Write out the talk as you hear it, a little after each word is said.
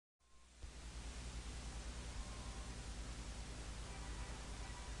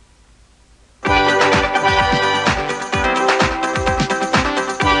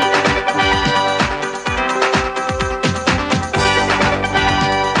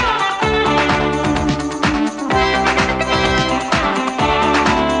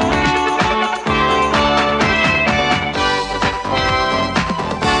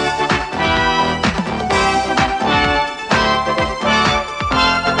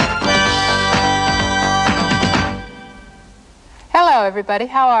Hello, everybody.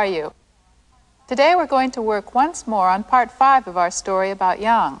 How are you? Today we're going to work once more on part 5 of our story about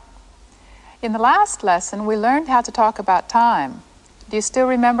Yang. In the last lesson, we learned how to talk about time. Do you still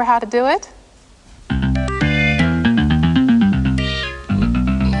remember how to do it?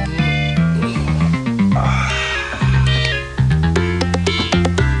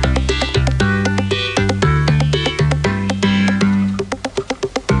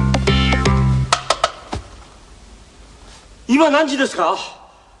今何時ですか？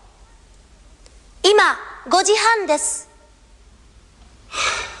今5時半です。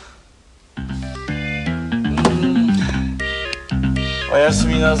おやす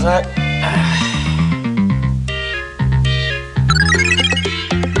みなさい。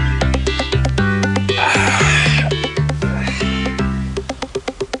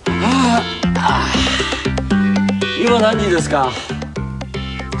今何時ですか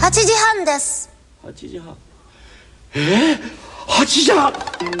8時半です。8時半。8時半。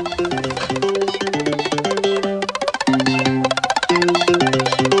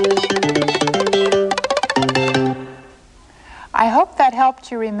I hope that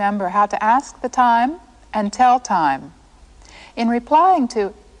helped you remember how to ask the time and tell time. In replying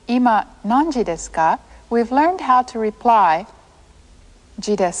to 今何時ですか, we've learned how to reply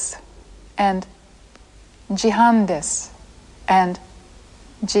時です and 時半です and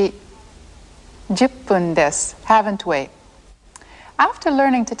 10分です, haven't we? After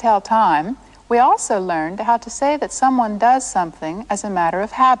learning to tell time, we also learned how to say that someone does something as a matter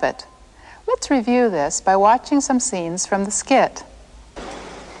of habit. Let's review this by watching some scenes from the skit.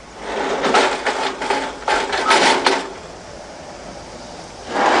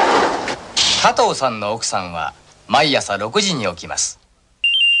 加藤さんの奥さんは毎朝6時に起きます。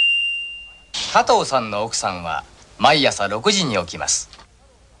加藤さんの奥さんは毎朝6時に起きます。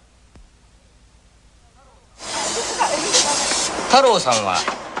太郎さんは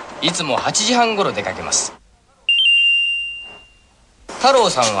いつも8時半ごろ出かけます。太郎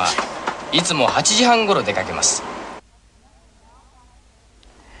さんはいつも8時半ごろ出かけます。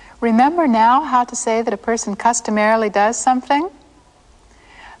Remember now how to say that a person customarily does something?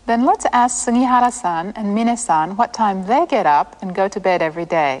 Then let's ask Sugihara-san and Mine-san what time they get up and go to bed every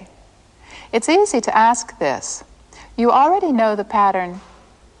day. It's easy to ask this. You already know the pattern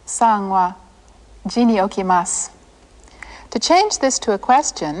 3は時に起きます. To change this to a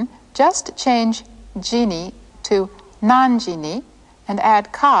question, just change 時に to 何時に and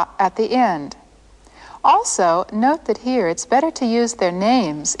add ka at the end. Also, note that here it's better to use their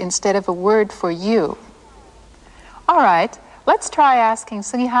names instead of a word for you. All right, let's try asking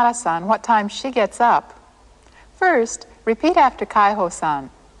Sugihara-san what time she gets up. First, repeat after Kaiho-san.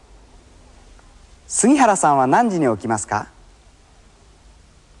 杉原さんは何時に起きますか？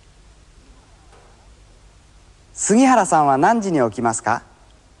杉原さんは何時に起きますか？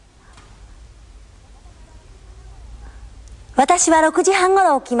私は6時半ご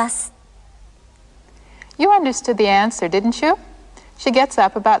ろ起きます。You understood the answer, didn't you? She gets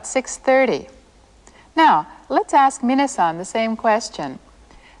up about 6:30. Now, let's ask Mine-san the same question.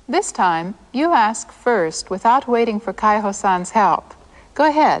 This time, you ask first without waiting for Kaiho-san's help. Go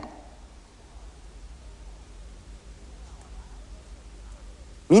ahead.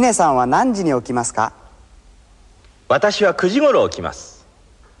 ミネさんは何時に起きますか？私は9時ごろ起きます。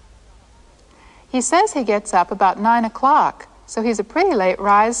He says he gets up about 9 o'clock, so he's a pretty late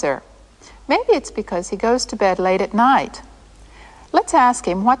riser. Maybe it's because he goes to bed late at night. Let's ask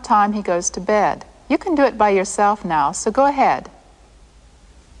him what time he goes to bed. You can do it by yourself now, so go ahead.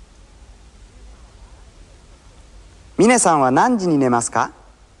 ミネさんは何時に寝ますか？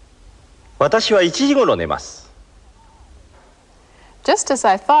私は1時ごろ寝ます。Just as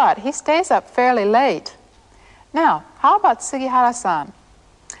I thought, he stays up fairly late. Now, how about Sugihara-san?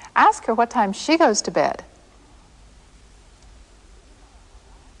 Ask her what time she goes to bed.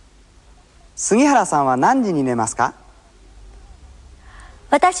 杉原さんは何時に寝ますか？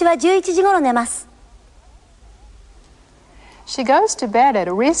私は11時ごろ寝ます。She goes to bed at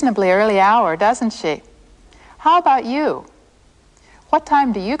a reasonably early hour, doesn't she? How about you? What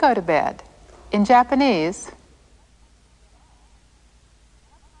time do you go to bed? In Japanese?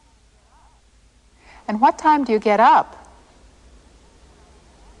 And what time do you get up?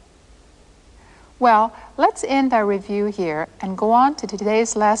 Well, let's end our review here and go on to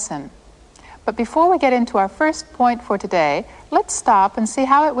today's lesson. But before we get into our first point for today, let's stop and see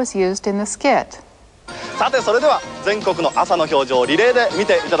how it was used in the skit. さてそれでは全国の朝の表情をリレーで見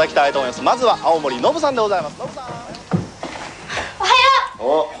ていただきたいと思います。まずは青森のぶさんでございます。のぶさん。おはよう。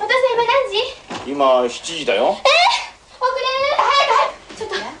お父さん今何時？今7時だよ。遅れる。早く。ちょっ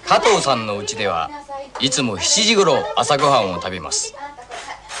と。加藤さんの家ではいつも7時頃朝ごはんを食べます。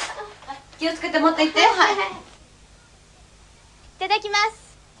気をつけて持って行って。はい。いただきま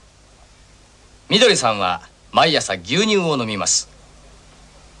す。みどりさんは毎朝牛乳を飲みます。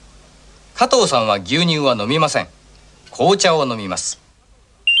加藤さんは牛乳は飲みません。紅茶を飲みます。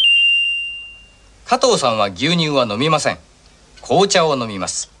加藤さんは牛乳は飲みません。紅茶を飲みま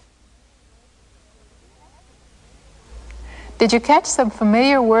す。Did you catch some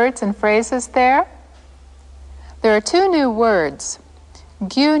familiar words and phrases there? There are two new words.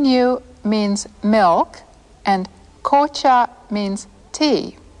 牛乳 means milk and kocha means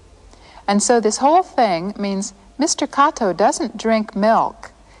tea. And so this whole thing means Mr. Kato doesn't drink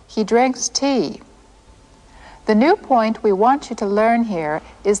milk, he drinks tea. The new point we want you to learn here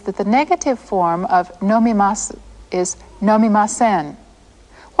is that the negative form of nomimasu is nomimasen.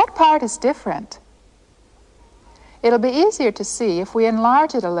 What part is different? It'll be easier to see if we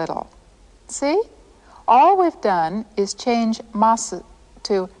enlarge it a little. See? All we've done is change masu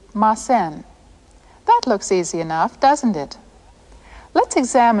to masen. That looks easy enough, doesn't it? Let's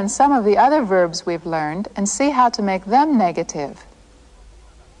examine some of the other verbs we've learned and see how to make them negative.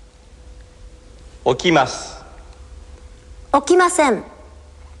 起きます。起きません。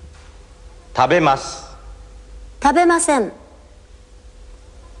食べます。食べません。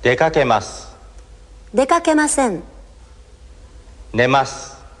出かけます。出かけません。寝ま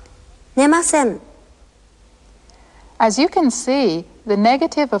す。寝ません。As you can see, the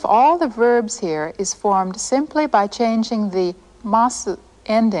negative of all the verbs here is formed simply by changing the masu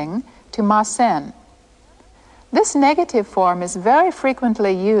ending to masen. This negative form is very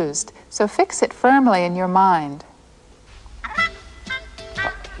frequently used, so fix it firmly in your mind.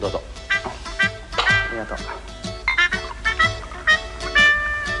 どうぞ。ありがとう。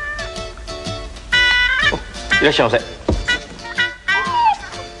いらっしゃいませ。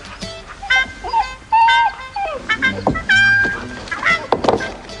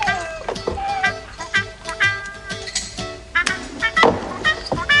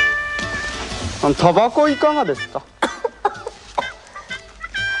タバコいかがですか？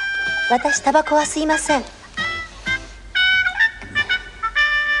私タバコは吸いません。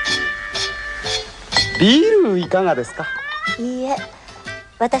ビールいかがですか？いいえ、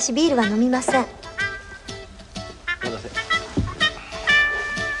私ビールは飲みません。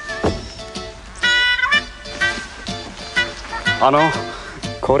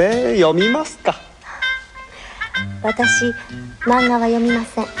これ読みますか？私漫画は読みま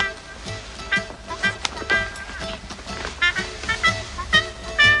せん。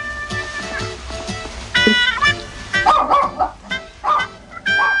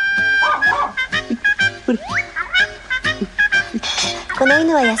この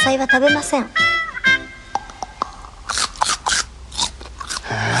犬は野菜は食べません。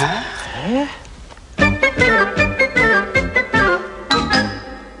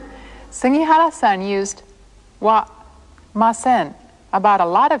Sugihara-san used wa masen about a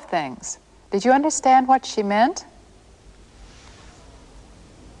lot of things. Did you understand what she meant?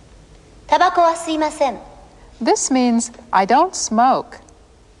 タバコは吸いません。This means I don't smoke.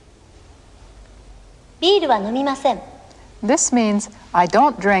 ビールは飲みません。This means I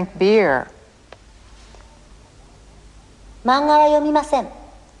don't drink beer. 漫画は読みません。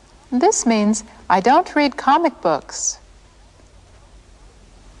This means I don't read comic books.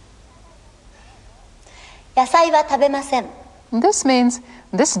 野菜は食べません。This means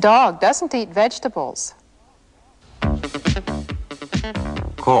this dog doesn't eat vegetables.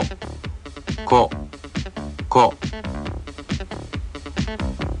 こ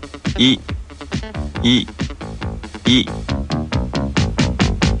い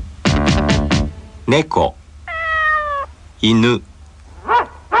猫犬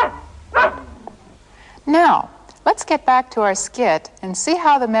Now, let's get back to our skit and see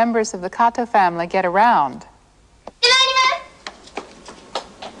how the members of the Kato family get around.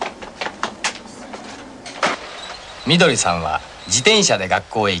 みどりさんは自転車で学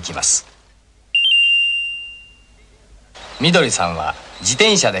校へ行きます。みどりさんは自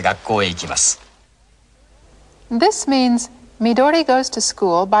転車で学校へ行きます。This means Midori goes to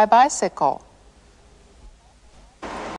school by bicycle.